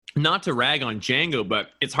not to rag on Django, but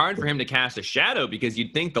it's hard for him to cast a shadow because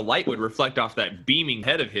you'd think the light would reflect off that beaming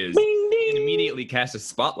head of his Bing, ding. and immediately cast a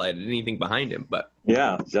spotlight at anything behind him. But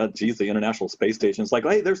Yeah, geez, the International Space Station's like,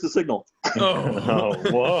 hey, there's the signal. Oh,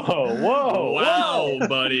 whoa. Wow,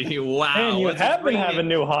 buddy. Wow. And you Let's have been bring having in-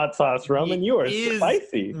 new hot sauce, Roman. You are He is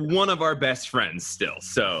spicy. one of our best friends still.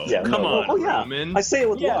 So Yeah, come no, on, Oh, yeah. Roman. I say it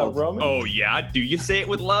with Yeah, love. Roman. Oh yeah, do you say it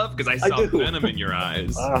with love? Because I I saw do. venom in your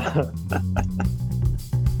eyes.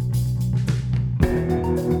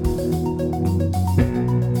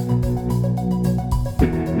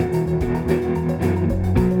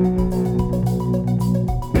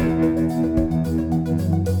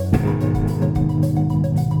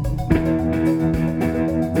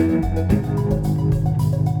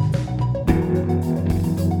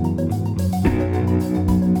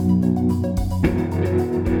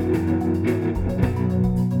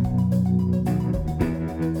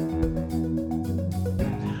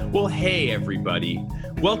 Well, hey everybody.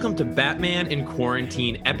 Welcome to Batman in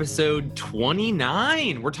Quarantine, episode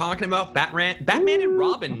 29. We're talking about Batman and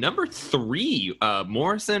Robin, number 3.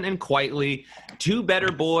 Morrison and Quitely, two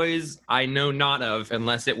better boys I know not of,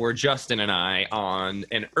 unless it were Justin and I, on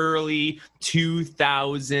an early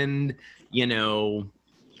 2000,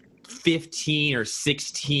 15 or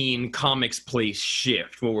 16 Comics Place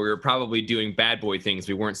shift where we were probably doing bad boy things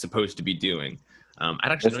we weren't supposed to be doing. I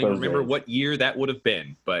actually don't even remember what year that would have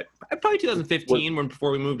been, but probably 2015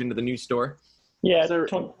 before we moved into the new store. Yeah,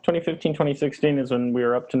 2015, 2016 is when we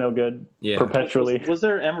were up to no good perpetually. Was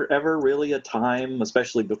there ever really a time,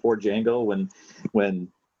 especially before Django, when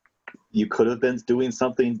you could have been doing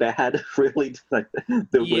something bad, really, that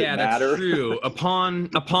would matter? That's true. Upon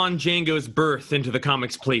Django's birth into the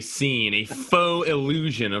Comics Place scene, a faux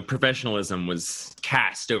illusion of professionalism was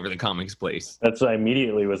cast over the Comics Place. That's why I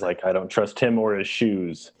immediately was like, I don't trust him or his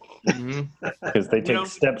shoes. Because they take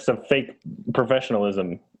steps of fake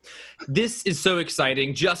professionalism. This is so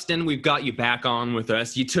exciting. Justin, we've got you back on with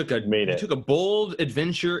us. You took a bold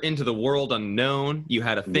adventure into the world unknown. You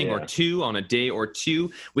had a thing or two on a day or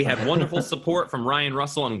two. We had wonderful support from Ryan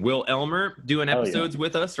Russell and Will Elmer doing episodes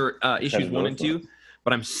with us for issues 1 and 2.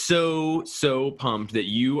 But I'm so pumped that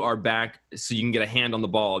you are back so you can get a hand on the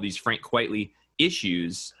ball of these Frank Quitely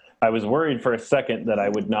issues. I was worried for a second that I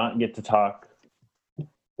would not get to talk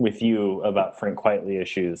with you about Frank Quitely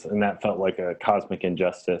issues, and that felt like a cosmic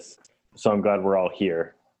injustice. So I'm glad we're all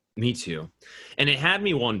here. Me too. And it had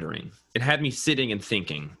me wondering. It had me sitting and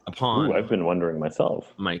thinking upon I've been wondering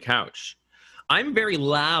myself. My couch. I'm very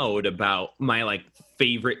loud about my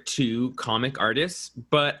favorite 2 comic artists,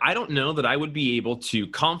 but I don't know that I would be able to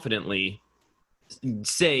confidently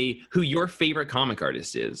say who your favorite comic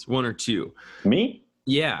artist is, 1 or 2. Me?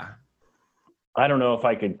 Yeah. I don't know if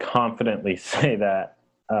I could confidently say that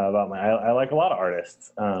about I like a lot of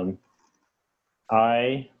artists.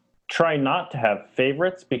 I try not to have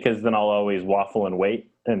favorites because then I'll always waffle and wait,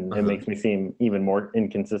 and it makes me seem even more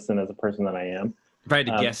inconsistent as a person than I am. If I had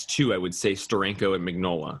to guess 2, I would say Steranko and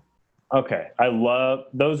Mignola. Okay.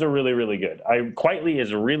 Those are really, really good. Quitely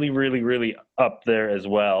is really, really, really up there as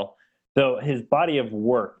well. Though his body of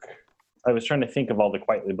work, I was trying to think of all the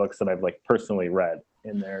Quitely books that I've personally read,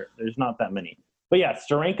 and there's not that many. But yeah,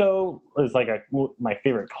 Steranko is my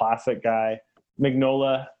favorite classic guy.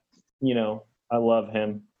 Mignola, I love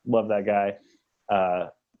him. Love that guy.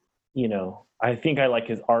 I think I like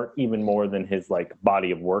his art even more than his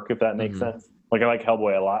body of work, if that makes sense. I like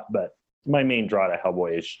Hellboy a lot, but my main draw to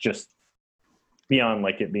Hellboy is just beyond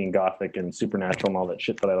it being gothic and supernatural and all that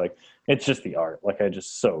shit that I like. It's just the art.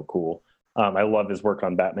 Just so cool. I love his work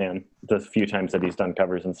on Batman. The few times that he's done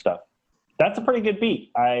covers and stuff. That's a pretty good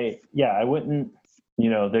beat. I wouldn't,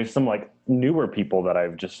 there's some newer people that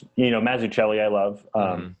I've just, Mazzucchelli I love,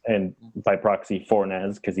 and by proxy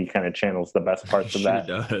Fornes, because he kind of channels the best parts of that.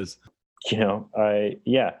 Does.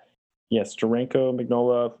 Steranko,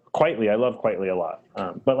 Mignola, Quitely. I love Quitely a lot.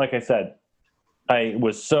 But like I said,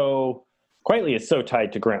 Quitely is so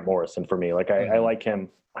tied to Grant Morrison for me. I like him.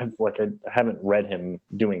 I haven't read him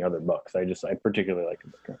doing other books. I particularly like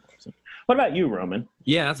him. What about you, Roman?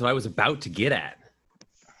 Yeah, that's what I was about to get at.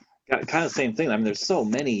 Kind of the same thing. I mean, there's so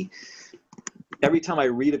many. Every time I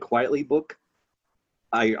read a Quitely book,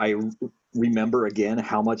 I remember again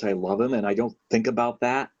how much I love him, and I don't think about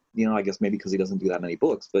that. I guess maybe because he doesn't do that many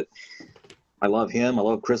books, but I love him. I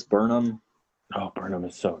love Chris Burnham. Oh, Burnham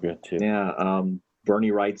is so good too. Yeah,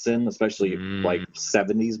 Bernie Wrightson, especially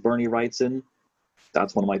 70s Bernie Wrightson.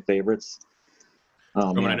 That's one of my favorites.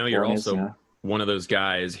 I know you're also one of those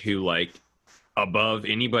guys who above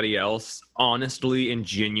anybody else, honestly and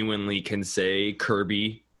genuinely can say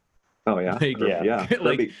Kirby. Oh yeah,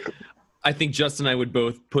 Kirby. I think Justin and I would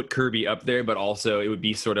both put Kirby up there, but also it would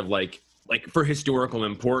be sort of like for historical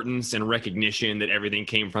importance and recognition that everything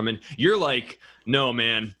came from it. You're like, no,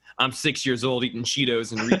 man, I'm 6 years old eating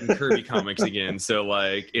Cheetos and reading Kirby comics again. So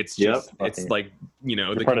like, it's just, it's like, you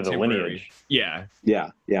know, the part of the lineage. Yeah.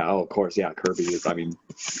 Yeah. Oh, of course. Yeah. Kirby is, I mean,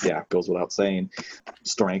 yeah, goes without saying.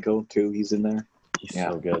 Steranko too. He's in there. He's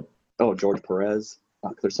so good. Oh, George Perez.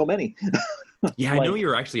 There's so many. Yeah, I know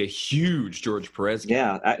you're actually a huge George Perez guy.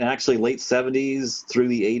 Yeah, and actually late 70s through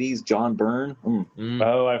the 80s, John Byrne.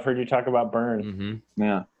 Oh, I've heard you talk about Byrne. Mm-hmm.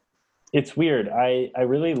 Yeah. It's weird. I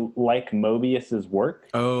really like Mobius's work.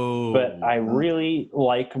 Oh. But I really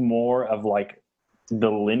like more of like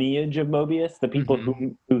the lineage of Mobius, the people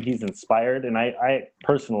who he's inspired. And I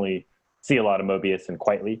personally see a lot of Mobius in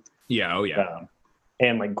Quitely. Yeah, oh yeah.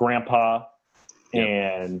 And like Grandpa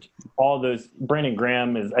and all those. Brandon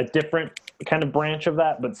Graham is a different kind of branch of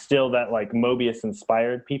that, but still that like Mobius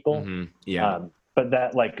inspired people. Mm-hmm. Yeah. But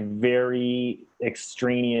that like very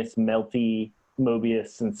extraneous, melty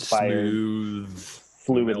Mobius inspired, smooth,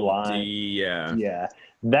 fluid melty, line. Yeah.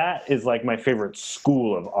 That is like my favorite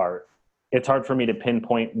school of art. It's hard for me to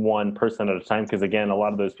pinpoint one person at a time because, again, a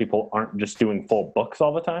lot of those people aren't just doing full books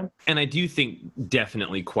all the time. And I do think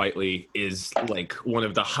definitely Quitely is like one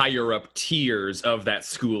of the higher up tiers of that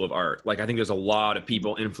school of art. Like I think there's a lot of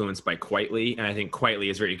people influenced by Quitely, and I think Quitely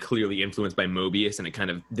is very clearly influenced by Mobius, and it kind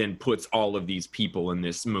of then puts all of these people in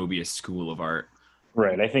this Mobius school of art.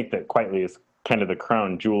 Right. I think that Quitely is kind of the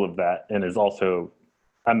crown jewel of that, and is also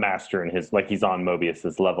a master in his, like he's on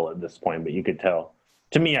Mobius's level at this point, but you could tell.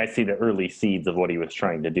 To me, I see the early seeds of what he was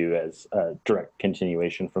trying to do as a direct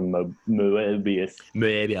continuation from Mobius.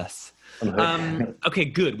 Okay,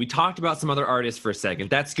 good. We talked about some other artists for a second.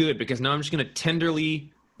 That's good, because now I'm just going to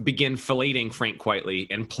tenderly begin filleting Frank Quitely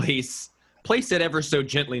and place it ever so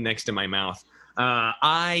gently next to my mouth.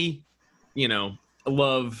 I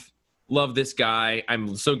love this guy.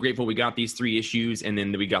 I'm so grateful we got these 3 issues, and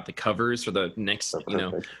then we got the covers for the next,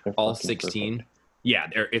 all 16. Perfect. Yeah,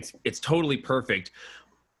 it's totally perfect.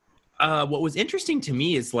 What was interesting to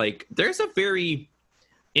me is like there's a very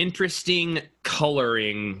interesting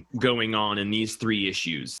coloring going on in these 3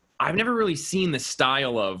 issues. I've never really seen the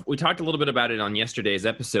style of. We talked a little bit about it on yesterday's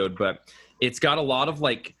episode, but it's got a lot of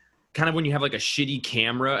like kind of when you have like a shitty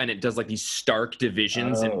camera and it does like these stark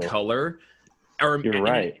divisions in color. You're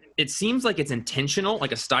right. It seems like it's intentional,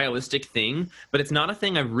 like a stylistic thing, but it's not a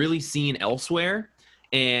thing I've really seen elsewhere.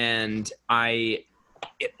 And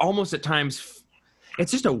it almost at times,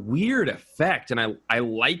 it's just a weird effect, and I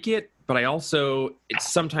like it, but it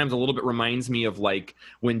sometimes a little bit reminds me of like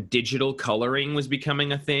when digital coloring was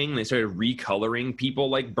becoming a thing. They started recoloring people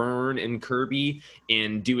like Byrne and Kirby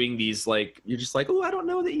and doing these like, you're just like, oh, I don't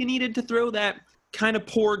know that you needed to throw that kind of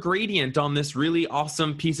poor gradient on this really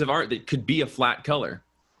awesome piece of art that could be a flat color.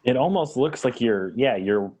 It almost looks like you're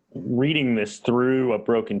reading this through a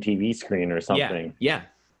broken TV screen or something. Yeah.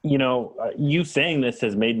 You saying this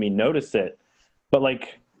has made me notice it, but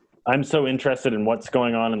like I'm so interested in what's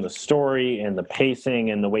going on in the story and the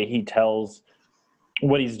pacing and the way he tells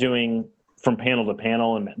what he's doing from panel to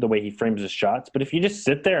panel and the way he frames his shots. But if you just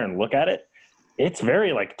sit there and look at it, it's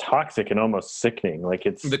very like toxic and almost sickening. Like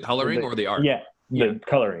it's the coloring or the art. Yeah, the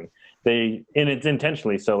coloring. And it's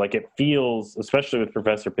intentionally so. Like it feels, especially with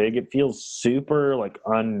Professor Pig, it feels super like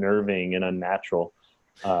unnerving and unnatural.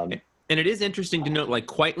 And it is interesting to note, like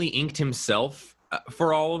Quitely inked himself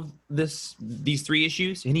for all of these 3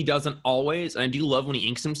 issues, and he doesn't always. And I do love when he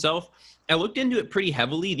inks himself. I looked into it pretty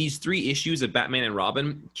heavily. These 3 issues of Batman and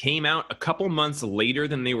Robin came out a couple months later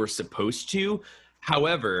than they were supposed to.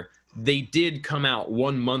 However, they did come out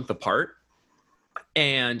 1 month apart.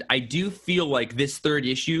 And I do feel like this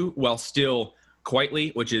 3rd issue, while still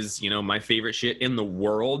Quitely, which is, my favorite shit in the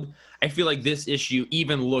world, I feel like this issue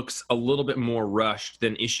even looks a little bit more rushed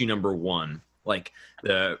than issue number 1. Like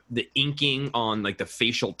the inking on like the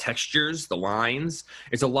facial textures, the lines,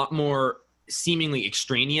 it's a lot more seemingly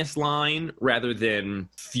extraneous line rather than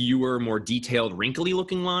fewer, more detailed, wrinkly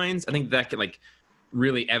looking lines. I think that could like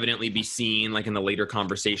really evidently be seen like in the later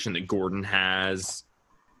conversation that Gordon has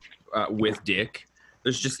with Dick.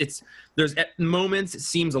 There's at moments it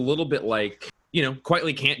seems a little bit like,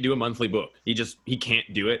 Quitely can't do a monthly book. He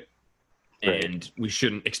can't do it. Right. And we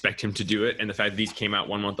shouldn't expect him to do it. And the fact that these came out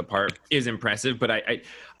 1 month apart is impressive. But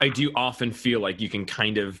I do often feel like you can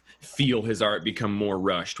kind of feel his art become more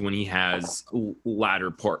rushed when he has latter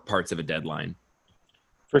parts of a deadline.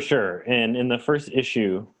 For sure. And in the first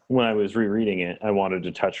issue, when I was rereading it, I wanted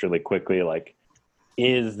to touch really quickly, like,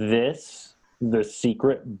 is this the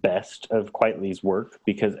secret best of Quitely's work?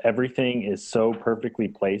 Because everything is so perfectly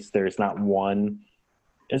placed. There's not one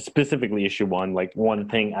specifically issue 1, like one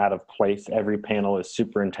thing out of place. Every panel is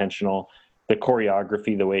super intentional. The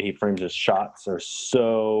choreography, the way he frames his shots are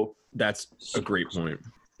so... That's a great point.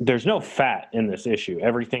 There's no fat in this issue.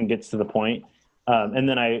 Everything gets to the point. And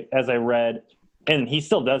then as I read, and he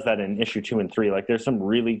still does that in issue 2 and 3, like there's some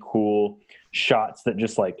really cool shots that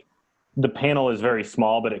just like, the panel is very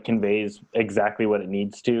small, but it conveys exactly what it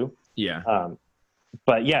needs to. Yeah.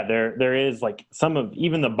 But yeah, there is like some of,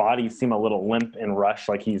 even the bodies seem a little limp and rushed,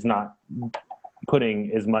 like he's not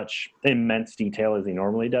putting as much immense detail as he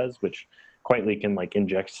normally does, which Quitely can like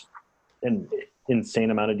inject an insane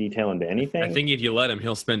amount of detail into anything. I think if you let him,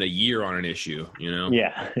 he'll spend a year on an issue, you know?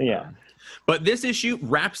 Yeah. But this issue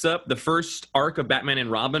wraps up the first arc of Batman and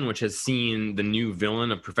Robin, which has seen the new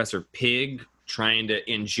villain of Professor Pig trying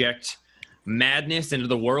to inject madness into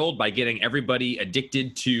the world by getting everybody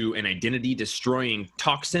addicted to an identity-destroying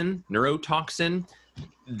toxin, neurotoxin.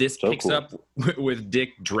 This picks up with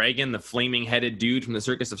Dick Dragon, the flaming-headed dude from the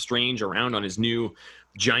Circus of Strange, around on his new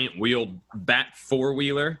giant-wheeled bat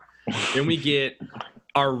four-wheeler. Then we get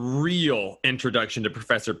our real introduction to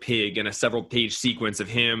Professor Pig in a several-page sequence of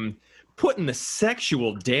him putting the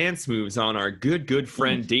sexual dance moves on our good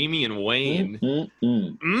friend Damian Wayne.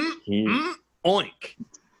 Oink.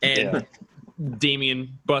 And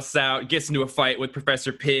Damian busts out, gets into a fight with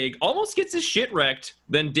Professor Pig, almost gets his shit wrecked.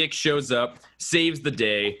 Then Dick shows up, saves the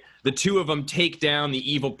day. The two of them take down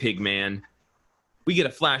the evil pig man. We get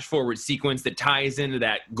a flash forward sequence that ties into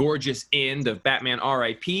that gorgeous end of Batman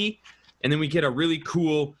R.I.P. And then we get a really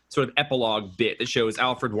cool sort of epilogue bit that shows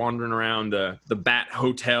Alfred wandering around the Bat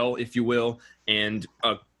Hotel, if you will, and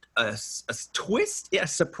a twist, a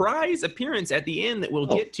surprise appearance at the end that we'll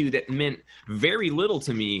get to that meant very little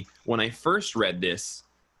to me when I first read this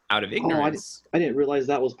out of ignorance. I didn't realize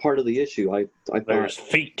that was part of the issue. I thought, there's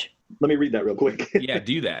feet. Let me read that real quick. Yeah,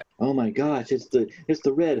 do that. Oh my gosh, it's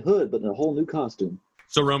the Red Hood, but in a whole new costume.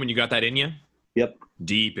 So Roman, you got that in you? Yep.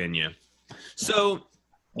 Deep in you. So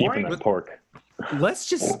Deep in the pork. Let's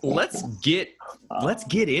get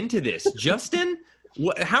into this. Justin,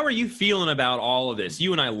 how are you feeling about all of this?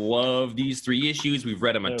 You and I love these 3 issues. We've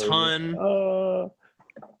read them a ton.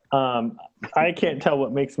 I can't tell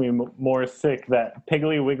what makes me more sick, that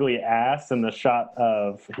Piggly Wiggly ass and the shot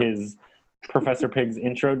of his Professor Pig's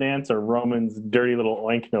intro dance, or Roman's dirty little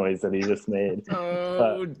oink noise that he just made.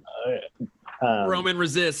 Roman,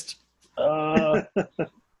 resist. I'm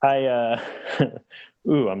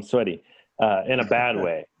sweaty in a bad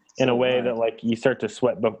way. In a way that like you start to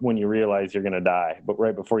sweat, but when you realize you're gonna die, but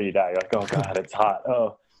right before you die, you're like, oh god, it's hot.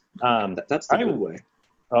 That's the good way.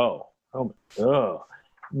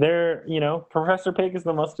 There, Professor Pig is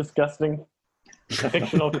the most disgusting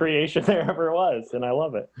fictional creation there ever was, and I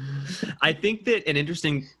love it. I think that an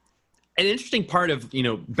interesting part of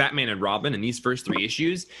Batman and Robin in these first 3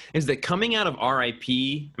 issues is that coming out of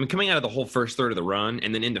R.I.P., coming out of the whole first third of the run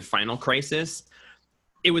and then into Final Crisis,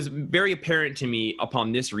 it was very apparent to me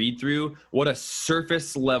upon this read through what a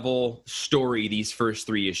surface level story these first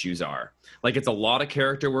 3 issues are. Like, it's a lot of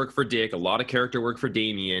character work for Dick, a lot of character work for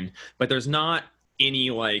Damian, but there's not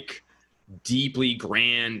any like deeply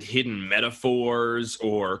grand hidden metaphors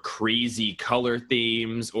or crazy color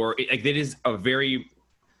themes, or like it is a very,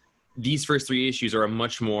 these first 3 issues are a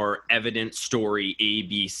much more evident story,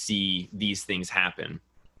 ABC, these things happen.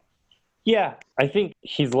 Yeah, I think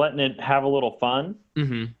he's letting it have a little fun.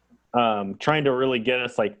 Trying to really get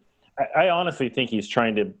us like, I honestly think he's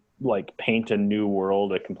trying to like paint a new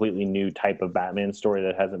world, a completely new type of Batman story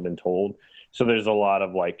that hasn't been told. So there's a lot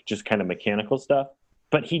of like just kind of mechanical stuff,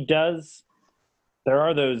 but there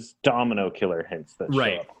are those domino killer hints that show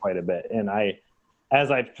up quite a bit. And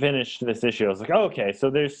as I finished this issue, I was like, oh, okay,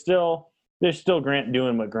 so there's still Grant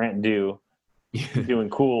doing what Grant do. Doing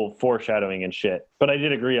cool foreshadowing and shit. But I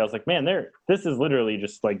did agree. I was like, man, this is literally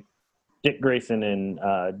just like Dick Grayson and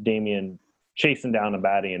Damian chasing down a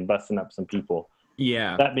baddie and busting up some people.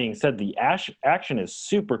 Yeah. That being said, the action is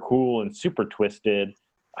super cool and super twisted.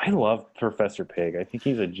 I love Professor Pig. I think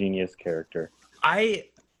he's a genius character. I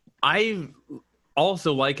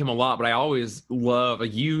also like him a lot, but I always love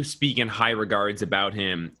you speak in high regards about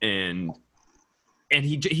him, and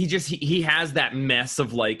he has that mess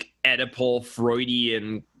of like Oedipal,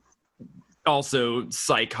 Freudian, also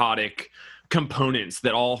psychotic components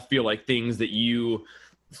that all feel like things that you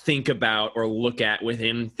think about or look at with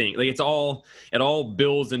him. Like it all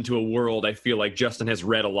builds into a world I feel like Justin has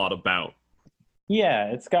read a lot about.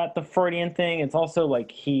 Yeah, it's got the Freudian thing. It's also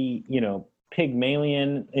like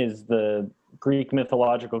Pygmalion is the Greek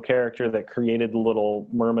mythological character that created the little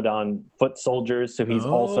Myrmidon foot soldiers, so he's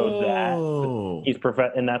also that. He's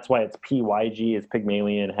and that's why it's PYG, is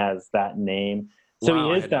Pygmalion has that name. So Wow,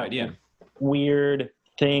 he I is had no that idea. weird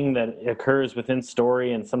thing that occurs within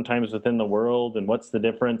story and sometimes within the world, and what's the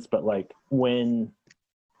difference? But like I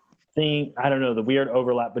don't know, the weird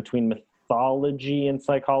overlap between mythology and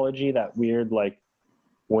psychology, that weird like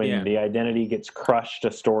when the identity gets crushed,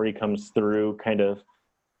 a story comes through kind of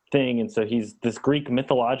thing. And so he's this Greek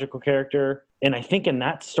mythological character. And I think in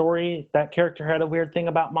that story, that character had a weird thing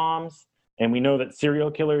about moms. And we know that serial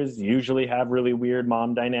killers usually have really weird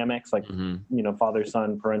mom dynamics, like,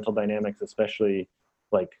 father-son parental dynamics, especially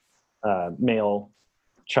like male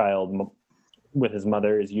child with his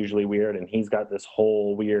mother is usually weird. And he's got this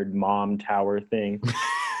whole weird mom tower thing.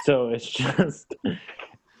 So it's just...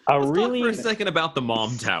 Let's talk for a second about the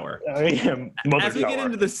mom tower. As we get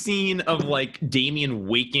into the scene of like Damien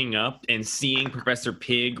waking up and seeing Professor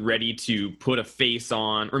Pig ready to put a face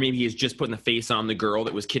on, or maybe he's just putting the face on the girl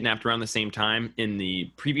that was kidnapped around the same time in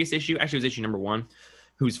the previous issue. Actually, it was issue number 1,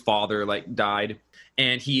 whose father like died,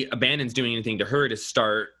 and he abandons doing anything to her to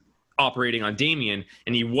start operating on Damien,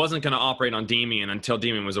 and he wasn't going to operate on Damien until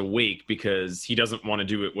Damien was awake because he doesn't want to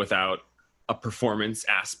do it without a performance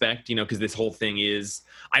aspect, because this whole thing is,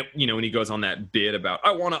 when he goes on that bit about,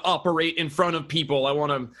 I want to operate in front of people. I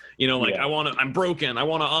want to, I'm broken. I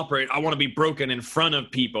want to operate. I want to be broken in front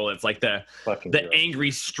of people. It's like the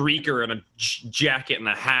angry streaker in a jacket and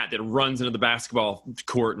a hat that runs into the basketball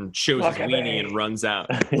court and shows his weenie and runs out.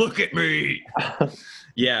 Look at me.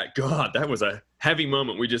 Yeah. God, that was a heavy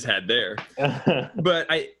moment we just had there. But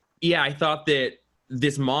I thought that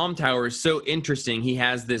this mom tower is so interesting. He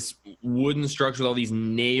has this wooden structure with all these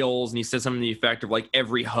nails, and he says something to the effect of like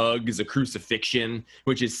every hug is a crucifixion,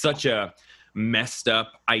 which is such a messed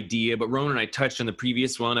up idea. But Ronan and I touched on the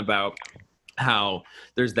previous one about how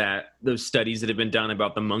there's those studies that have been done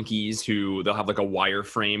about the monkeys who they'll have like a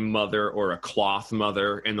wireframe mother or a cloth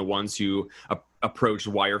mother, and the ones who approach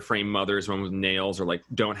wireframe mothers, one with nails or like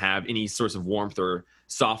don't have any source of warmth or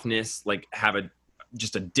softness, like have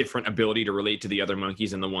just a different ability to relate to the other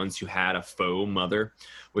monkeys than the ones who had a faux mother,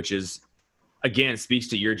 which is, again, speaks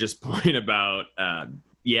to your just point about, the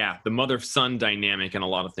mother-son dynamic and a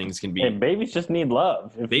lot of things can be. And babies just need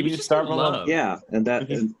love. Babies just need love. Yeah, and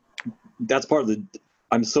that's part of the.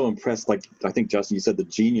 I'm so impressed. Like I think Justin, you said the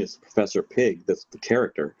genius Professor Pig. That's the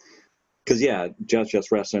character. Because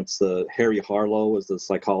just referenced the Harry Harlow was the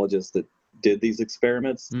psychologist that did these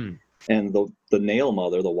experiments, and the nail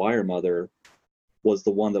mother, the wire mother, was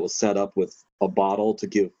the one that was set up with a bottle to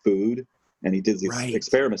give food, and he did these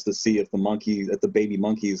experiments to see if the baby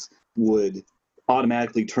monkeys would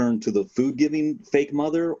automatically turn to the food-giving fake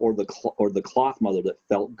mother or the cloth mother that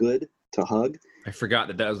felt good to hug. I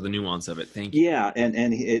forgot that was the nuance of it. Thank you. Yeah, and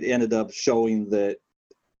it ended up showing that,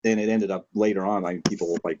 and it ended up later on.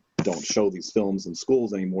 People don't show these films in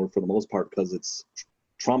schools anymore for the most part because it's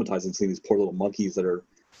traumatizing seeing these poor little monkeys that are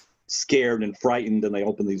scared and frightened, and they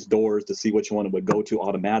open these doors to see which one it would go to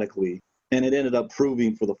automatically. And it ended up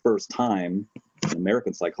proving for the first time in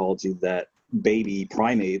American psychology that baby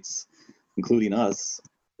primates, including us,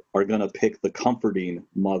 are going to pick the comforting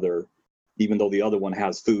mother, even though the other one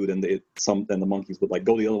has food, and the monkeys would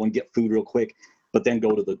go to the other one, get food real quick, but then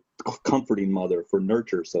go to the comforting mother for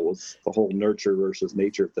nurture. So it's the whole nurture versus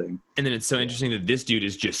nature thing. And then it's so interesting that this dude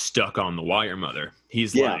is just stuck on the wire mother.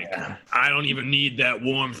 He's like, I don't even need that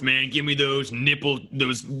warmth, man. Give me those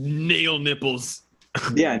nail nipples.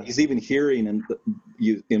 Yeah, and he's even hearing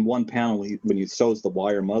in one panel when he shows the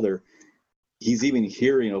wire mother, he's even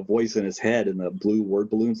hearing a voice in his head in the blue word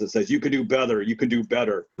balloons that says, "You can do better. You can do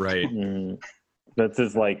better." Right. That's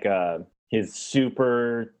his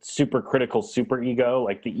super critical super ego,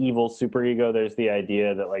 like the evil super ego. There's the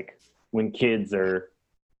idea that like when kids are,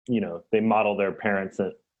 they model their parents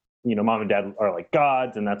that, mom and dad are like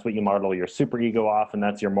gods, and that's what you model your super ego off, and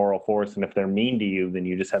that's your moral force. And if they're mean to you, then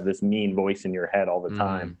you just have this mean voice in your head all the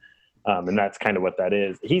time. And that's kind of what that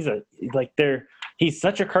is. He's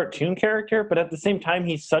such a cartoon character, but at the same time,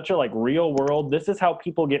 he's such a real world. This is how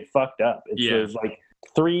people get fucked up. There's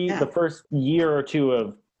the first year or two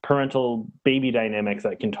of parental baby dynamics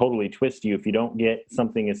that can totally twist you if you don't get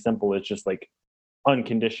something as simple as just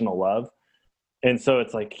unconditional love. And so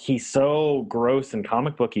it's he's so gross and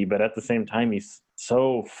comic booky, but at the same time he's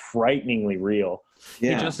so frighteningly real.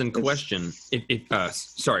 Hey, Justin, question. If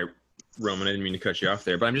sorry, Roman, I didn't mean to cut you off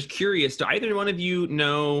there, but I'm just curious, do either one of you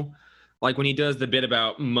know, when he does the bit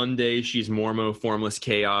about Monday, she's Mormo, formless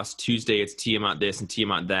chaos, Tuesday it's Tiamat this and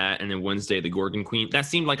Tiamat that, and then Wednesday the Gorgon Queen. That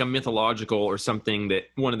seemed like a mythological or something that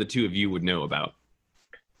one of the two of you would know about.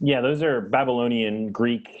 Yeah, those are Babylonian,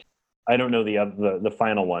 Greek. I don't know the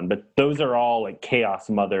final one, but those are all chaos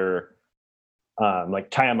mother like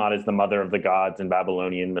Tiamat is the mother of the gods in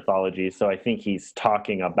Babylonian mythology. So I think he's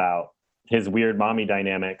talking about his weird mommy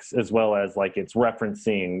dynamics, as well as like it's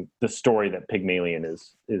referencing the story that Pygmalion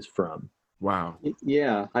is from. Wow.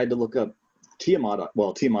 Yeah, I had to look up Tiamat.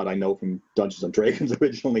 Well, Tiamat I know from Dungeons and Dragons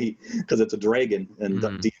originally because it's a dragon in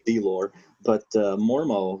D&D lore. But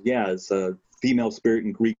Mormo, yeah, is a female spirit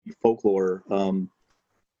in Greek folklore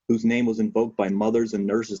whose name was invoked by mothers and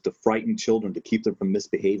nurses to frighten children to keep them from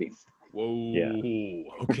misbehaving. Whoa. Yeah.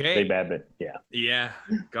 Okay. They bad bit. Yeah. Yeah.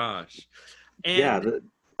 Gosh. And, Yeah.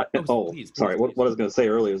 Sorry. What I was going to say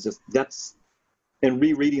earlier is just that's. In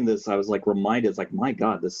rereading this, I was like reminded, it's like, my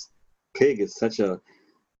God, this Pig is such a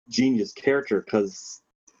genius character, because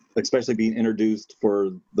especially being introduced for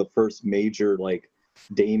the first major, like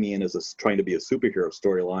Damien is trying to be a superhero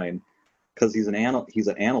storyline, because he's an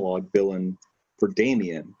analog villain for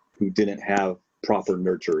Damien, who didn't have proper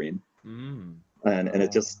nurturing. And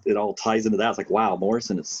it all ties into that. It's like, wow,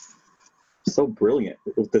 Morrison is so brilliant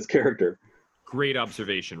with this character. Great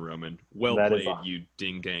observation, Roman. Well played, you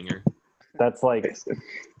ding-danger. That's like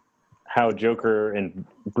how Joker and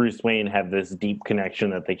Bruce Wayne have this deep connection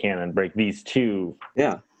that they can't unbreak. These two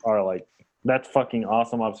are like, that's fucking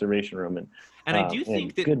awesome observation, Roman. And I do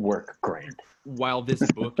think that good work, Grant. While this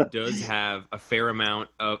book does have a fair amount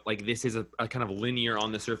of, like, this is a kind of linear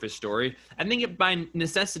on the surface story, I think it by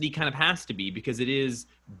necessity kind of has to be, because it is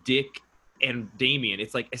Dick and Damien.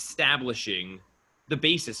 It's like establishing the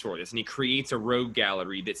basis for this, and he creates a rogue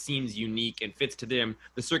gallery that seems unique and fits to them.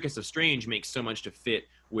 The Circus of Strange makes so much to fit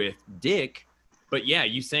with Dick, but yeah,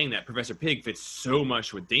 you saying that Professor Pig fits so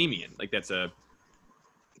much with Damien. Like, that's a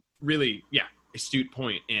really, astute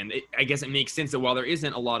point. And I guess it makes sense that while there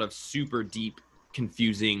isn't a lot of super deep,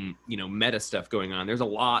 confusing, meta stuff going on, there's a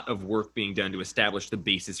lot of work being done to establish the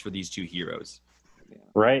basis for these two heroes.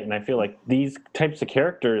 Right, and I feel like these types of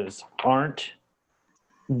characters aren't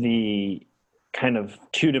the kind of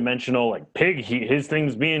two-dimensional, like Pig, his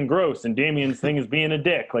thing's being gross and Damien's thing is being a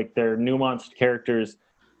dick. Like, they're nuanced characters,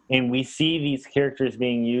 and we see these characters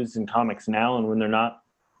being used in comics now, and when they're not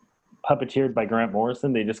puppeteered by Grant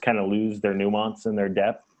Morrison, they just kind of lose their nuance and their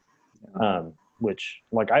depth, which,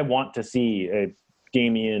 like, I want to see a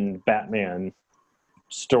Damien Batman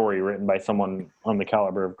story written by someone on the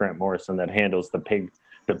caliber of Grant Morrison that handles the pig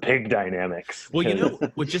dynamics. Well,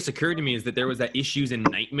 what just occurred to me is that there was that Issues and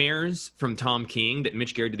Nightmares from Tom King that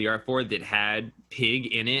Mitch Garrett did the art for that had Pig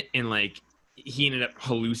in it, and like he ended up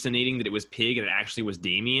hallucinating that it was Pig and it actually was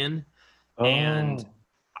Damien. And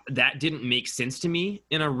that didn't make sense to me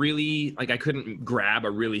in a really, like, I couldn't grab a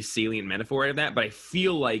really salient metaphor out of that, but I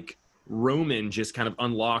feel like Roman just kind of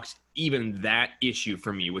unlocked even that issue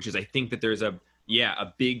for me, which is, I think that there's a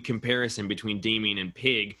big comparison between Damien and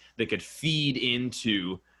Pig that could feed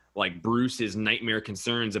into, like, Bruce's nightmare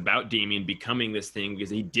concerns about Damien becoming this thing because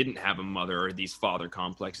he didn't have a mother or these father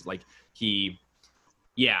complexes. Like,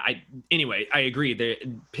 anyway, I agree.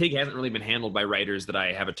 Pig hasn't really been handled by writers that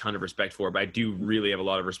I have a ton of respect for, but I do really have a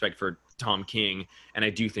lot of respect for Tom King, and I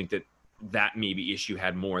do think that maybe issue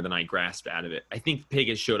had more than I grasped out of it. I think Pig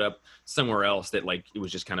has showed up somewhere else that, like, it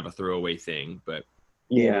was just kind of a throwaway thing, but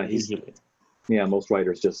most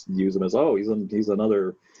writers just use him as, he's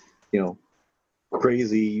another,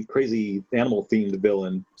 crazy animal themed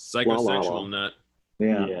villain, psychosexual nut.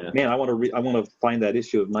 Yeah, man, I want to find that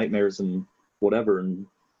issue of Nightmares and whatever and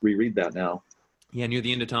reread that now. Yeah, near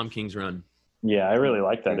the end of Tom King's run. Yeah, I really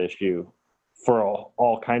like that issue for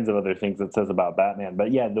all kinds of other things it says about Batman.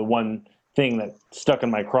 But yeah, the one thing that stuck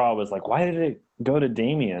in my craw was like, why did it go to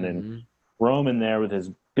Damien and Roman there with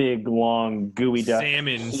his big, long, gooey duck?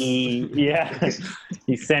 Salmon.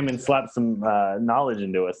 He salmon slapped some knowledge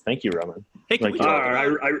into us. Thank you, Roman. Hey, can we talk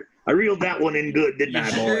about... I reeled that one in good, didn't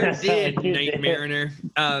I, boy? Sure did, Night Mariner.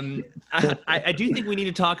 I do think we need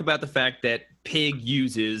to talk about the fact that Pig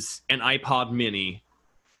uses an iPod Mini,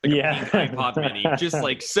 like a pink iPod Mini, just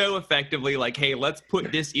like so effectively. Like, hey, let's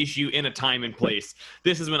put this issue in a time and place.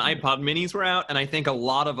 This is when iPod Minis were out, and I think a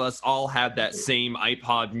lot of us all had that same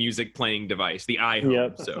iPod music playing device, the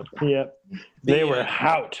iHome. They were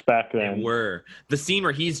out back then. They were. The scene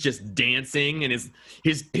where he's just dancing and his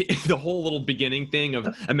the whole little beginning thing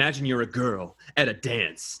of, imagine you're a girl at a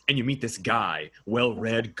dance and you meet this guy,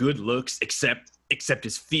 well-read, good looks, except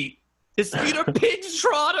his feet. His feet are pig's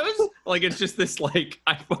trotters. Like, it's just this, like,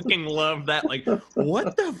 I fucking love that. Like,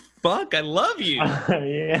 what the fuck? I love you.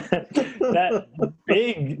 That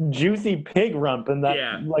big, juicy pig rump and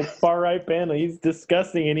that, like, far right panel. He's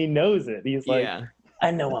disgusting and he knows it. He's like,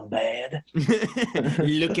 I know I'm bad.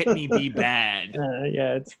 Look at me be bad.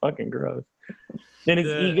 It's fucking gross. And his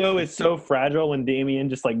ego is so fragile when Damien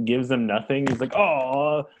just like gives him nothing. He's like,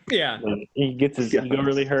 oh, yeah. Like, he gets his ego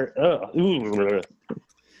really hurt. Oh,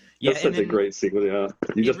 that's such a great sequel. Yeah,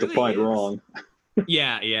 you just really defined wrong.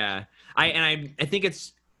 Yeah. I think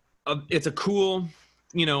it's a cool.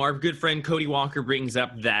 Our good friend Cody Walker brings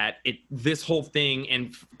up that this whole thing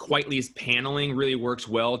and Quitely's paneling really works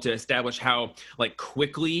well to establish how like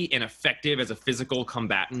quickly and effective as a physical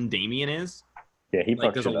combatant Damien is. Yeah,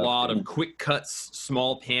 there's a lot of quick cuts,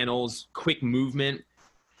 small panels, quick movement,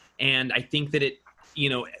 and I think that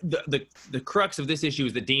the crux of this issue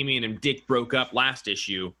is that Damien and Dick broke up last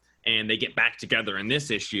issue, and they get back together in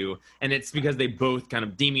this issue, and it's because they both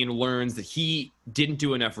Damien learns that he didn't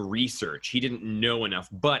do enough research, he didn't know enough,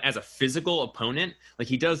 but as a physical opponent, like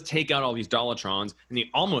he does take out all these Dolatrons, and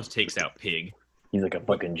he almost takes out Pig. He's like a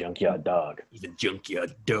fucking junkyard dog. He's a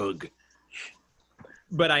junkyard dog.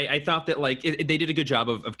 But I thought that they did a good job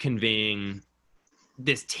of conveying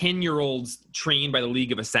this 10-year-old's trained by the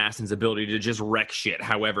League of Assassins ability to just wreck shit.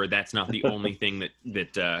 However, that's not the only thing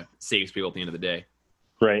that saves people at the end of the day.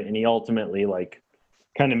 Right, and he ultimately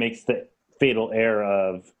kind of makes the fatal error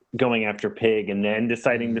of going after Pig and then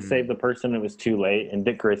deciding to save the person. It was too late, and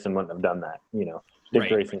Dick Grayson wouldn't have done that. Dick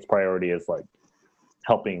Grayson's priority is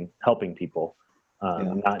helping people,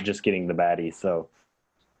 not just getting the baddie. So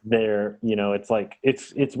there,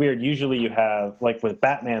 it's weird. Usually you have with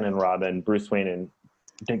Batman and Robin, Bruce Wayne and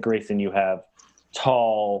Dick Grayson, you have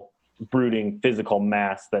tall, brooding physical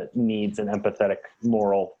mass that needs an empathetic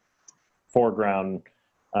moral foreground.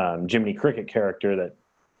 Jiminy Cricket character that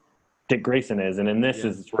Dick Grayson is, and in this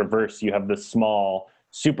is reverse. You have the small,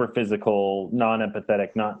 super physical,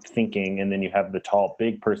 non-empathetic, not thinking, and then you have the tall,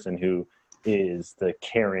 big person who is the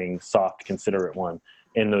caring, soft, considerate one.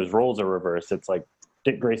 And those roles are reversed. It's like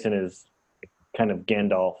Dick Grayson is kind of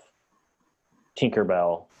Gandalf,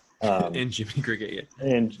 Tinkerbell, and Jiminy Cricket,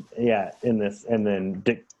 in this, and then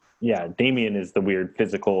Damien is the weird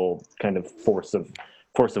physical kind of force of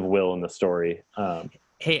will in the story.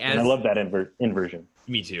 And I love that inversion.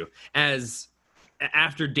 Me too.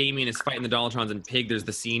 After Damien is fighting the Dolatrons and Pig, there's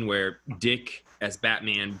the scene where Dick, as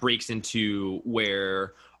Batman, breaks into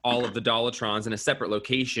where all of the Dolatrons in a separate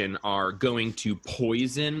location are going to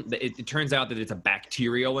poison. It turns out that it's a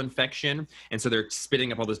bacterial infection, and so they're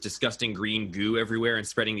spitting up all this disgusting green goo everywhere and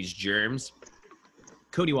spreading these germs.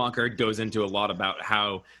 Cody Walker goes into a lot about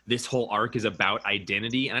how this whole arc is about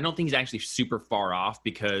identity, and I don't think he's actually super far off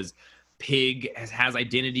because Pig has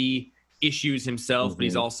identity issues himself, but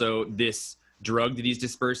he's also this drug that he's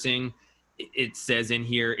dispersing. It says in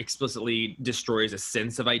here explicitly destroys a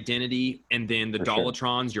sense of identity, and then the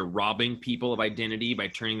Dolatrons, you're robbing people of identity by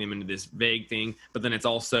turning them into this vague thing. But then it's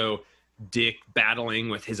also Dick battling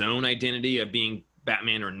with his own identity of being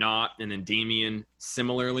Batman or not, and then Damien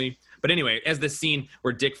similarly. But anyway, as the scene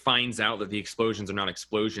where Dick finds out that the explosions are not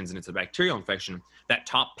explosions and it's a bacterial infection, that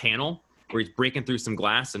top panel where he's breaking through some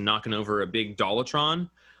glass and knocking over a big Dolatron,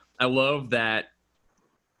 I love that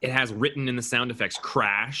it has written in the sound effects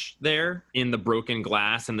crash there in the broken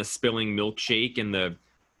glass and the spilling milkshake and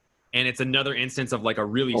it's another instance of a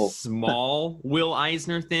really small Will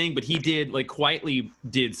Eisner thing, but he did quietly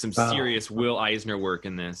did some serious Will Eisner work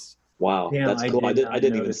in this. Wow, damn, that's cool. I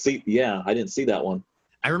didn't even see. Yeah, I didn't see that one.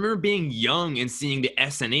 I remember being young and seeing the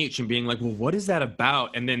S and H and being like, well, what is that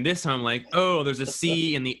about? And then this time I'm like, oh, there's a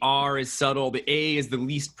C and the R is subtle. The A is the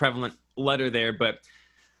least prevalent letter there, but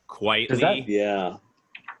quietly.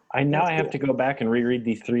 I have to go back and reread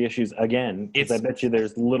these 3 issues again, because I bet you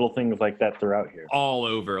there's little things like that throughout here. All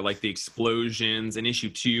over, like the explosions in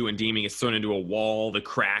issue 2, and Damien gets thrown into a wall, the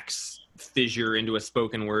cracks fissure into a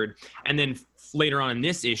spoken word. And then later on in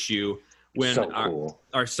this issue, when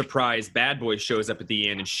our surprise bad boy shows up at the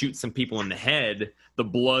end and shoots some people in the head, the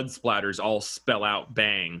blood splatters all spell out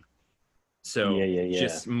bang. So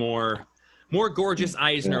just more gorgeous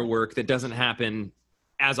Eisner work that doesn't happen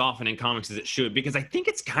as often in comics as it should, because I think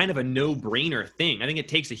it's kind of a no-brainer thing. I think it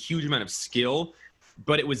takes a huge amount of skill,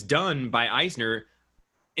 but it was done by Eisner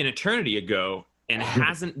an eternity ago and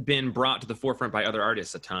hasn't been brought to the forefront by other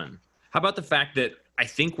artists a ton. How about the fact that I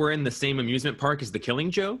think we're in the same amusement park as The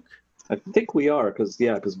Killing Joke? I think we are,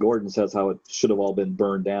 because Gordon says how it should have all been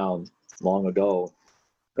burned down long ago.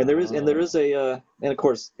 And there is a and of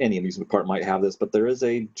course any amusement park might have this, but there is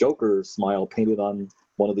a Joker smile painted on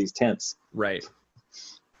one of these tents. Right.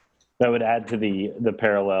 That would add to the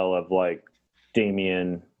parallel of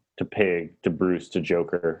Damien to Pig to Bruce to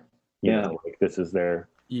Joker. You know, this is their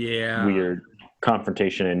weird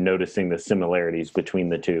confrontation and noticing the similarities between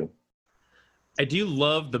the two. I do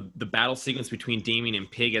love the battle sequence between Damien and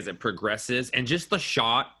Pig as it progresses, and just the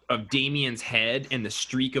shot of Damien's head and the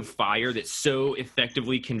streak of fire that so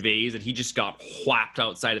effectively conveys that he just got whacked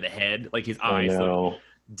outside of the head, like his eyes look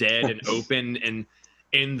dead and open. And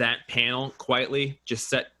in that panel, quietly,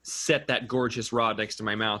 just set that gorgeous rod next to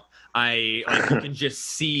my mouth. You can just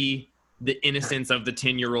see the innocence of the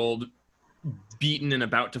 10-year-old beaten and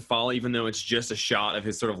about to fall, even though it's just a shot of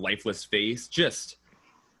his sort of lifeless face. Just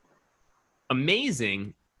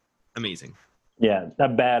amazing. Yeah,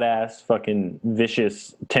 that badass fucking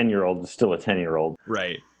vicious 10-year-old is still a 10-year-old.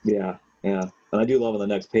 Right. Yeah. And I do love on the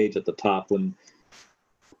next page at the top when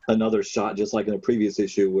another shot, just like in the previous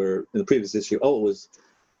issue, it was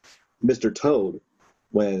Mr. Toad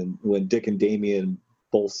when Dick and Damien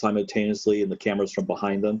both simultaneously, and the camera's from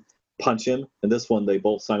behind them, punch him. And this one, they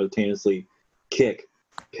both simultaneously kick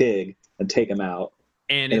Pig and take him out.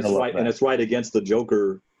 And it's right against the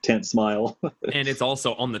Joker tense smile. And it's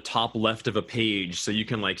also on the top left of a page, so you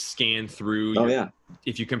can like scan through.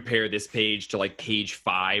 If you compare this page to like page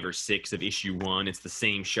 5 or 6 of issue 1, it's the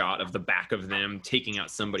same shot of the back of them taking out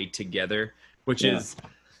somebody together, which is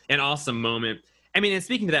an awesome moment. I mean, and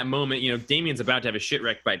speaking to that moment, you know, Damien's about to have a shit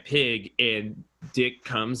wrecked by Pig, and Dick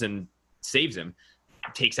comes and saves him,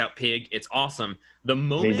 takes out Pig. It's awesome. The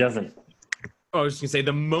moment he doesn't. Oh, I was just gonna say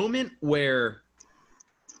the moment where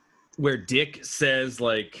Dick says,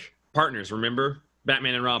 like, partners, remember?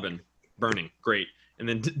 Batman and Robin, burning, great. And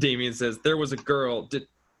then Damien says, there was a girl, did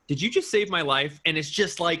you just save my life? And it's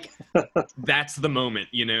just like, that's the moment,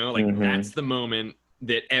 you know? Like, that's the moment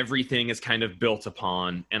that everything is kind of built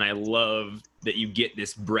upon. And I love that you get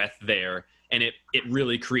this breath there. And it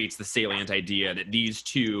really creates the salient idea that these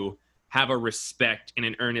two have a respect and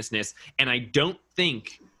an earnestness. And I don't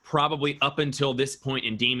think, probably up until this point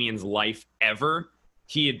in Damien's life ever,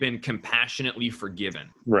 he had been compassionately forgiven.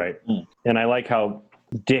 Right. And I like how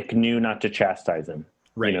Dick knew not to chastise him.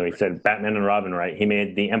 Right. You know, he said Batman and Robin, right? He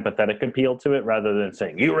made the empathetic appeal to it rather than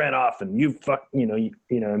saying, you ran off and you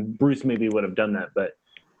and Bruce maybe would have done that, but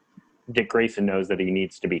Dick Grayson knows that he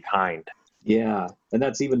needs to be kind. Yeah. And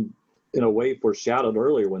that's even in a way foreshadowed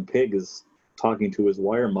earlier when Pig is talking to his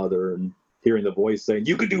wire mother and hearing the voice saying,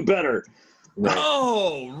 you could do better. Right.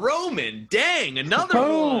 Oh, Roman, dang, another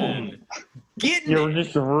one. You're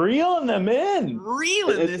just reeling them in.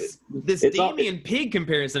 This Damien Pig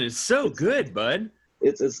comparison is so good, bud.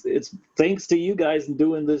 It's thanks to you guys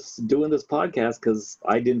doing this podcast, because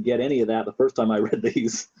I didn't get any of that the first time I read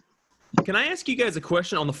these. Can I ask you guys a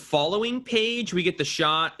question? On the following page, we get the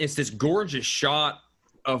shot. It's this gorgeous shot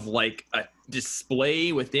of like a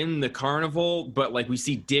display within the carnival, but like we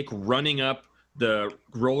see Dick running up the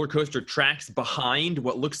roller coaster tracks behind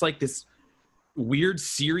what looks like this weird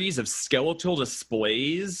series of skeletal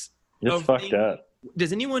displays. It's fucked up.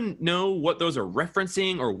 Does anyone know what those are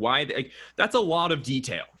referencing or why? That's a lot of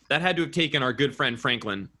detail. That had to have taken our good friend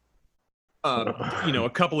Franklin, a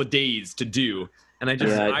couple of days to do. And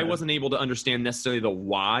I wasn't able to understand necessarily the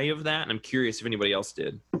why of that. And I'm curious if anybody else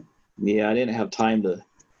did. Yeah, I didn't have time to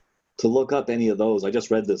look up any of those. I just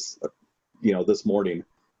read this, this morning.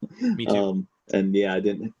 Me too. And yeah, I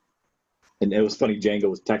didn't. And it was funny. Django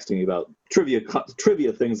was texting me about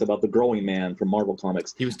trivia things about the Growing Man from Marvel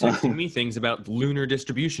Comics. He was texting me things about lunar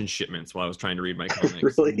distribution shipments while I was trying to read my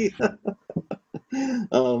comics. Really?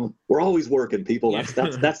 We're always working, people. That's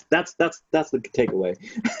the takeaway.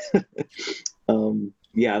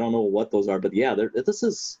 Yeah, I don't know what those are, but yeah,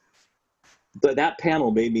 that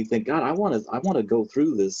panel made me think, God, I want to go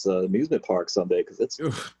through this amusement park someday, because it's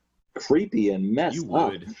creepy and messed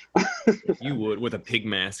up. You would, with a pig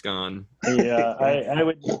mask on. Yeah, I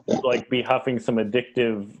would like be huffing some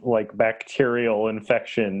addictive like bacterial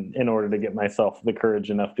infection in order to get myself the courage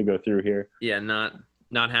enough to go through here. Yeah, not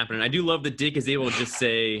happening. I do love that Dick is able to just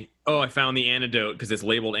say, oh, I found the antidote, because it's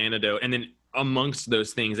labeled antidote, and then amongst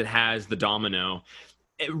those things it has the domino.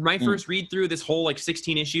 My first read through this whole like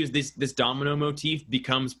 16 issues, this domino motif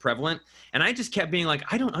becomes prevalent, and I just kept being like,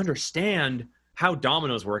 I don't understand how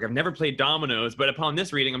dominoes work. I've never played dominoes, but upon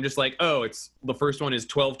this reading, I'm just like, oh, it's the first one is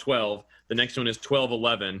 12-12, the next one is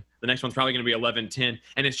 12-11, the next one's probably going to be 11-10,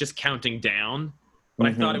 and it's just counting down. But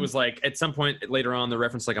I thought it was like at some point later on the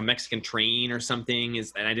reference like a Mexican train or something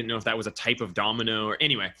and I didn't know if that was a type of domino or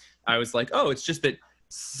anyway. I was like, oh, it's just that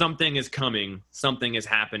something is coming, something is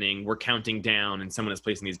happening, we're counting down, and someone is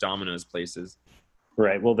placing these dominoes places.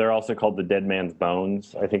 Right. Well, they're also called the dead man's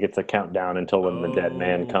bones. I think it's a countdown until when the dead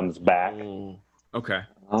man comes back. Okay.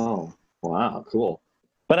 Oh, wow, cool.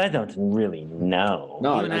 But I don't really know.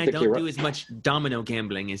 No, you and I don't do as much domino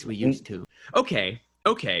gambling as we used to. Okay.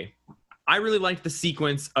 I really liked the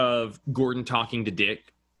sequence of Gordon talking to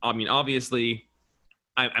Dick. I mean, obviously,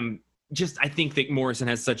 I think that Morrison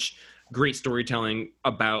has such great storytelling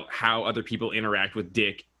about how other people interact with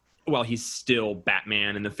Dick while he's still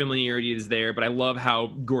Batman, and the familiarity is there. But I love how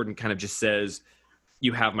Gordon kind of just says,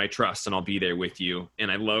 "You have my trust, and I'll be there with you."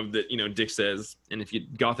 And I love that, Dick says, "And if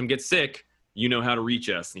Gotham gets sick, you know how to reach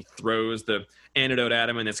us." And he throws the antidote at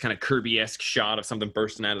him, and this kind of Kirby-esque shot of something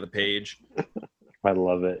bursting out of the page. I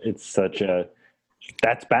love it. It's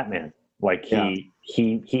that's Batman. Like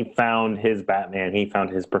he found his Batman. He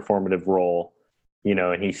found his performative role,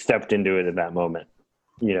 and he stepped into it at that moment.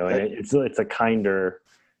 And it's a kinder.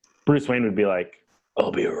 Bruce Wayne would be like,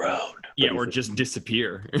 "I'll be around." Yeah, or just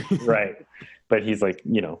disappear. Right. But he's like,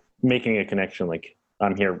 making a connection. Like,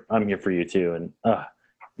 I'm here for you too. And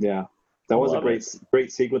yeah, that was a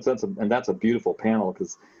great sequence. That's a beautiful panel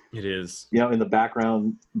because it is. In the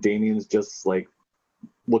background, Damian's just like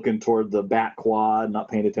looking toward the bat quad, not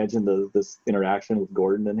paying attention to this interaction with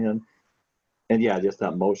Gordon and him. And yeah, just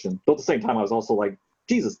that motion. But at the same time, I was also like,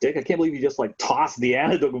 Jesus, Dick, I can't believe you just like tossed the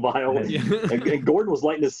antidote vial. And Gordon was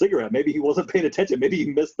lighting his cigarette. Maybe he wasn't paying attention. Maybe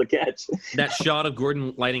he missed the catch. That shot of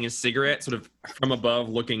Gordon lighting his cigarette sort of from above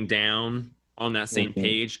looking down on that same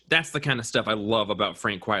page. That's the kind of stuff I love about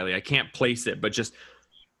Frank Quitely. I can't place it, but just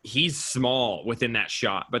he's small within that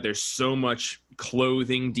shot, but there's so much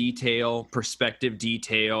clothing detail, perspective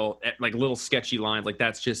detail, like little sketchy lines. Like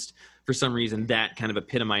that's just, for some reason, that kind of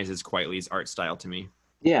epitomizes Quitely's art style to me.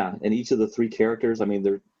 Yeah, and each of the three characters, I mean,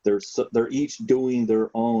 they're each doing their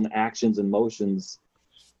own actions and motions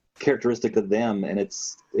characteristic of them, and it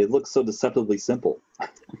looks so deceptively simple.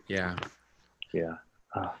 Yeah.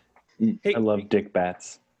 I love Dick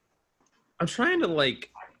Bats. I'm trying to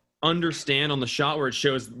understand on the shot where it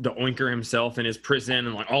shows the Oinker himself in his prison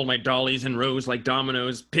and all my dollies in rows like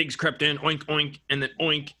dominoes, pigs crept in, oink oink, and then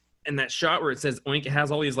oink, and that shot where it says oink, it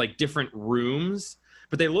has all these different rooms,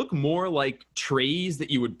 but they look more like trays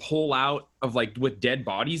that you would pull out of with dead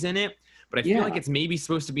bodies in it. But I feel like it's maybe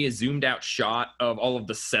supposed to be a zoomed out shot of all of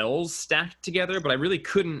the cells stacked together, but I really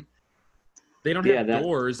couldn't. They don't have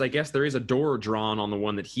doors. I guess there is a door drawn on the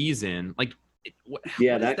one that he's in. What is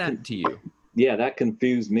that to you? Yeah, that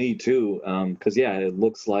confused me too. Because it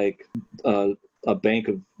looks like a bank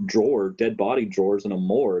of dead body drawers in a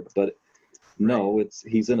morgue, but no,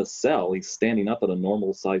 he's in a cell. He's standing up at a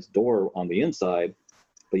normal sized door on the inside.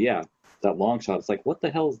 But yeah, that long shot, it's like, what the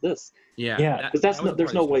hell is this? Yeah. Because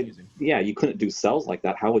there's no way. Yeah, you couldn't do cells like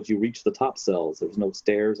that. How would you reach the top cells? There's no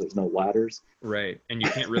stairs. There's no ladders. Right, and you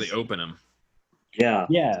can't really open them. Yeah.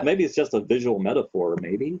 So maybe it's just a visual metaphor.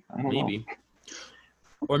 Maybe I don't know.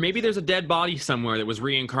 Or maybe there's a dead body somewhere that was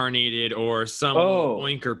reincarnated, or some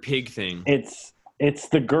oinker pig thing. It's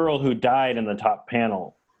the girl who died in the top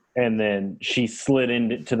panel, and then she slid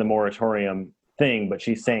into the moratorium thing, but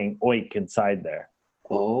she's saying oink inside there.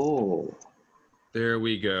 Oh. There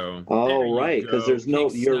we go. Oh, right, because there's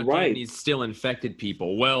you're right. These still infected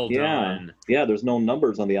people. Well done. Yeah, there's no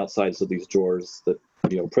numbers on the outsides of these drawers that,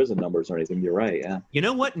 prison numbers or anything. You're right, yeah. You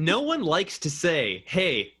know what? No one likes to say,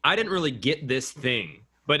 hey, I didn't really get this thing.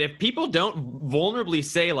 But if people don't vulnerably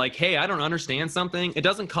say, hey, I don't understand something, it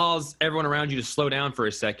doesn't cause everyone around you to slow down for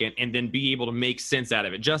a second and then be able to make sense out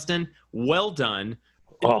of it. Justin, well done.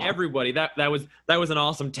 Everybody, that was an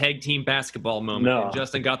awesome tag team basketball moment. No. And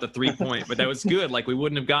Justin got the 3-point, but that was good. We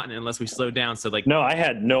wouldn't have gotten it unless we slowed down. So no, I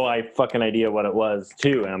had no fucking idea what it was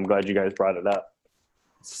too, and I'm glad you guys brought it up.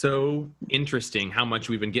 So interesting how much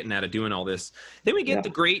we've been getting out of doing all this. Then we get the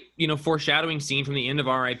great, foreshadowing scene from the end of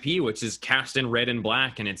R.I.P., which is cast in red and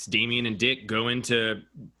black, and it's Damian and Dick going to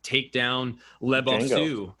take down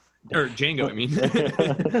Django, I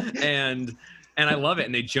mean. And I love it.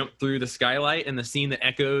 And they jump through the skylight, and the scene that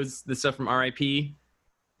echoes the stuff from R.I.P.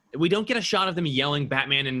 We don't get a shot of them yelling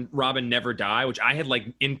Batman and Robin never die, which I had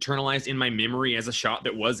internalized in my memory as a shot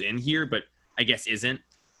that was in here, but I guess isn't.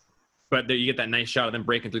 But you get that nice shot of them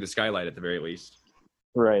breaking through the skylight at the very least.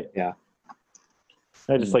 Right. Yeah.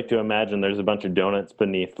 I just like to imagine there's a bunch of donuts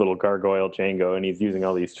beneath little gargoyle Django, and he's using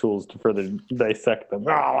all these tools to further dissect them.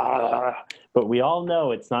 But we all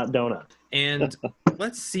know it's not donut. And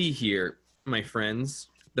let's see here, my friends.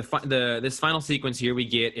 This final sequence here we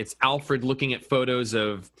get, it's Alfred looking at photos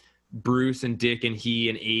of Bruce and Dick and he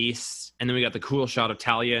and Ace. And then we got the cool shot of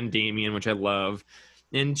Talia and Damian, which I love.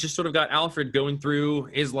 And just sort of got Alfred going through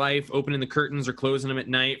his life, opening the curtains or closing them at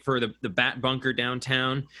night for the Bat Bunker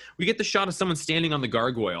downtown. We get the shot of someone standing on the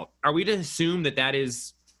gargoyle. Are we to assume that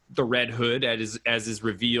is the Red Hood, as is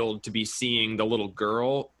revealed to be seeing the little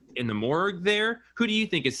girl in the morgue there? Who do you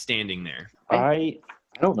think is standing there? I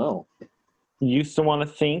don't know. Used to want to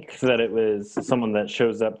think that it was someone that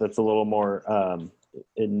shows up that's a little more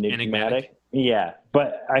enigmatic. Yeah,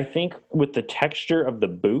 but I think with the texture of the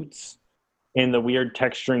boots and the weird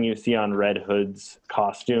texturing you see on Red Hood's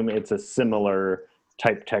costume, it's a similar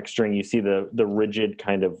type texturing. You see the rigid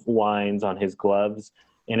kind of lines on his gloves,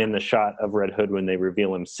 and in the shot of Red Hood when they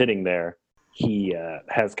reveal him sitting there, he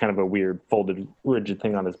has kind of a weird folded rigid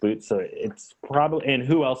thing on his boots. So it's probably, and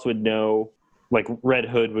who else would know? Like Red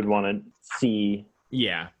Hood would want to see.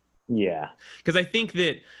 Yeah. Yeah, because I think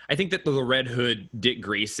that the Red Hood Dick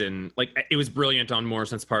Grayson, like, it was brilliant on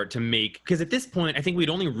Morrison's part to make, because at this point I think we'd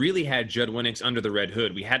only really had Judd Winick under the Red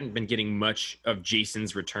Hood. We hadn't been getting much of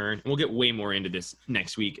Jason's return, and we'll get way more into this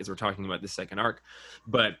next week as we're talking about the second arc.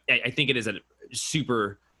 But I think it is a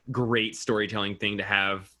super great storytelling thing to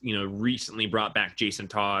have, recently brought back Jason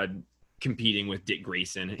Todd competing with Dick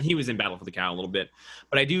Grayson. He was in Battle for the Cow a little bit,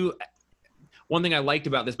 but one thing I liked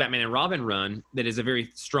about this Batman and Robin run that is a very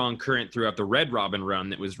strong current throughout the Red Robin run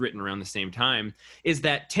that was written around the same time is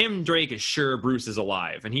that Tim Drake is sure Bruce is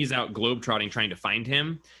alive, and he's out globetrotting trying to find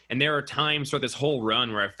him. And there are times throughout this whole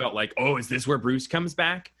run where I felt like, oh, is this where Bruce comes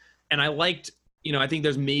back? And I liked, I think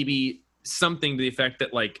there's maybe something to the effect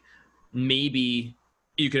that, like, maybe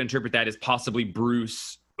you could interpret that as possibly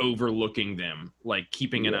Bruce overlooking them, like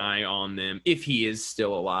keeping an eye on them if he is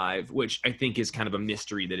still alive, which I think is kind of a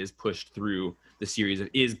mystery that is pushed through the series of,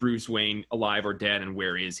 is Bruce Wayne alive or dead, and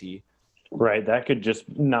where is he? Right. That could just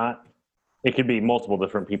not, it could be multiple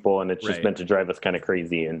different people, and it's just meant to drive us kind of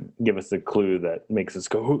crazy and give us a clue that makes us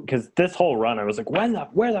go, because this whole run I was like,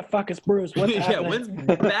 where the fuck is Bruce? What's happening? When's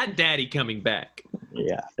Bat Daddy coming back?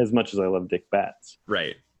 Yeah, as much as I love Dick Bats.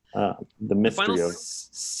 Right. The mystery the final of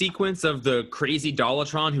sequence of the crazy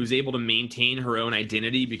Dollatron who's able to maintain her own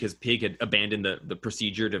identity because Pig had abandoned the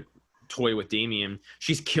procedure to toy with Damian.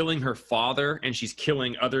 She's killing her father, and she's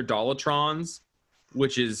killing other Dollatrons,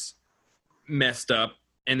 which is messed up.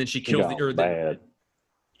 And then she kills Then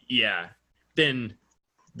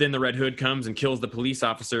the Red Hood comes and kills the police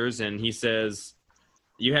officers, and he says,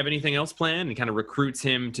 "You have anything else planned?" And kind of recruits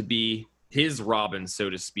him to be his Robin, so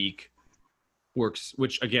to speak.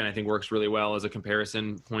 Which again I think works really well as a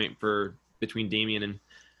comparison point between Damian and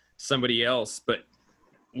somebody else. But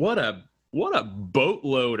what a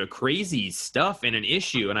boatload of crazy stuff in an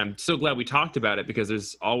issue, and I'm so glad we talked about it, because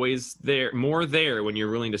there's always more there when you're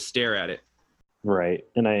willing to stare at it. Right.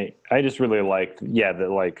 And I just really liked that,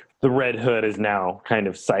 like, the Red Hood is now kind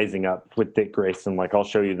of sizing up with Dick Grayson, like, I'll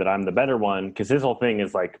show you that I'm the better one, because his whole thing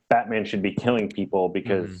is like Batman should be killing people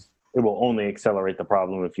because it will only accelerate the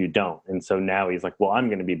problem if you don't. And so now he's like, well, I'm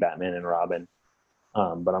going to be Batman and Robin,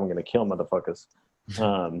 but I'm going to kill motherfuckers.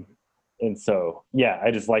 And so,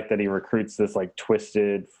 I just like that he recruits this, like,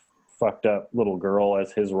 twisted, fucked up little girl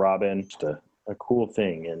as his Robin. Just a cool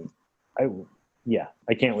thing. And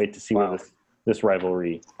I can't wait to see where this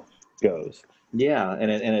rivalry goes. Yeah,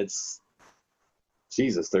 and it's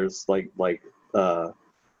Jesus. There's like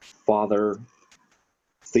father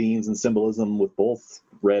themes and symbolism with both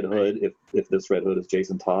Red Hood, if this Red Hood is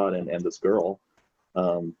Jason Todd and this girl.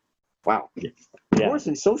 Wow.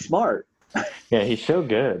 Morrison's so smart. Yeah, he's so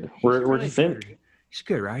good. We're just in. He's a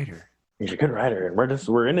good writer. He's a good writer, and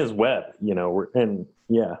we're in his web.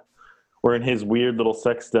 We're in his weird little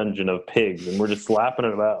sex dungeon of pigs, and we're just slapping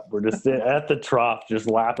it up. We're just at the trough, just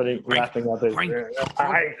lapping up his.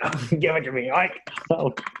 Give it to me,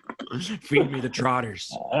 Feed me the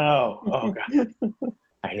trotters. Oh God,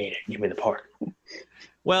 I need it. Give me the part.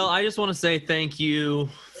 Well, I just want to say thank you,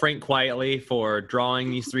 Frank Quietly, for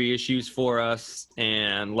drawing these 3 issues for us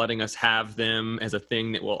and letting us have them as a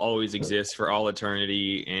thing that will always exist for all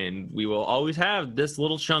eternity. And we will always have this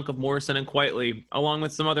little chunk of Morrison and Quietly, along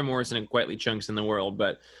with some other Morrison and Quietly chunks in the world.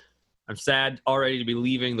 But I'm sad already to be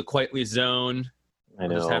leaving the Quietly zone. I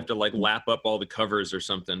know. I'll just have to, like, lap up all the covers or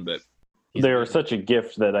something. But they were such a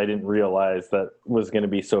gift that I didn't realize that was going to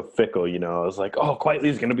be so fickle. I was like, oh,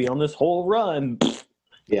 Quietly's going to be on this whole run.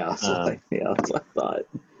 Yeah, that's what I thought.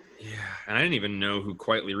 Yeah, and I didn't even know who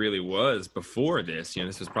Quietly really was before this.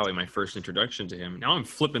 This was probably my first introduction to him. Now I'm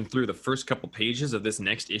flipping through the first couple pages of this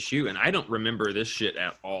next issue, and I don't remember this shit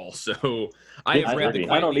at all. So I have read the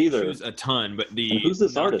Quietly issues a ton, but who's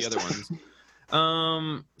this artist? The other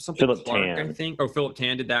ones. Something Philip Clark, Tan. I think. Oh, Philip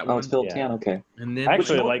Tan did that one. Oh, it's Philip Tan. Okay. And then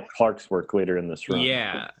actually, I like Clark's work later in this run.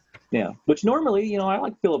 Yeah. Yeah, which normally, I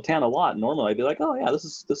like Philip Tan a lot. Normally, I'd be like, oh yeah, this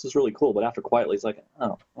is really cool. But after Quietly, it's like,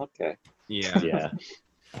 oh, okay. Yeah.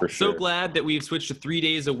 For sure. So glad that we've switched to 3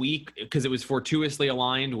 days a week, because it was fortuitously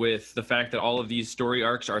aligned with the fact that all of these story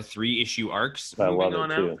arcs are 3-issue arcs. I love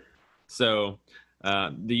it too. Out. So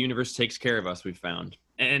the universe takes care of us, we've found.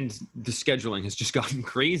 And the scheduling has just gotten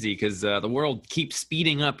crazy because the world keeps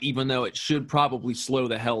speeding up, even though it should probably slow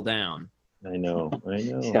the hell down. I know.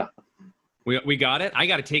 Yeah. We got it. I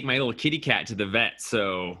got to take my little kitty cat to the vet,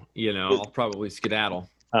 so I'll probably skedaddle.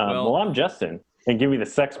 Well, I'm Justin, and give me the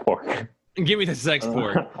sex pork. Give me the sex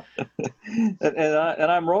pork. and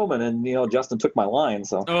I'm Roman, and Justin took my line.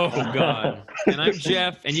 So. Oh God. And I'm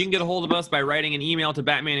Jeff, and you can get a hold of us by writing an email to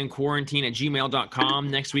batmaninquarantine@gmail.com.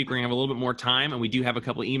 Next week we're gonna have a little bit more time, and we do have a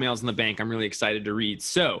couple of emails in the bank. I'm really excited to read.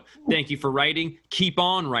 So thank you for writing. Keep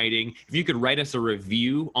on writing. If you could write us a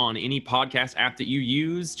review on any podcast app that you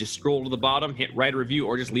use, just scroll to the bottom, hit write a review,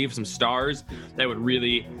 or just leave some stars. That would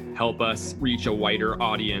really help us reach a wider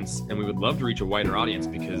audience, and we would love to reach a wider audience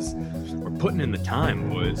because we're putting in the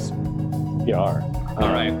time, boys. We are. All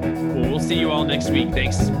right. Well, we'll see you all next week.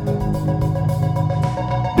 Thanks.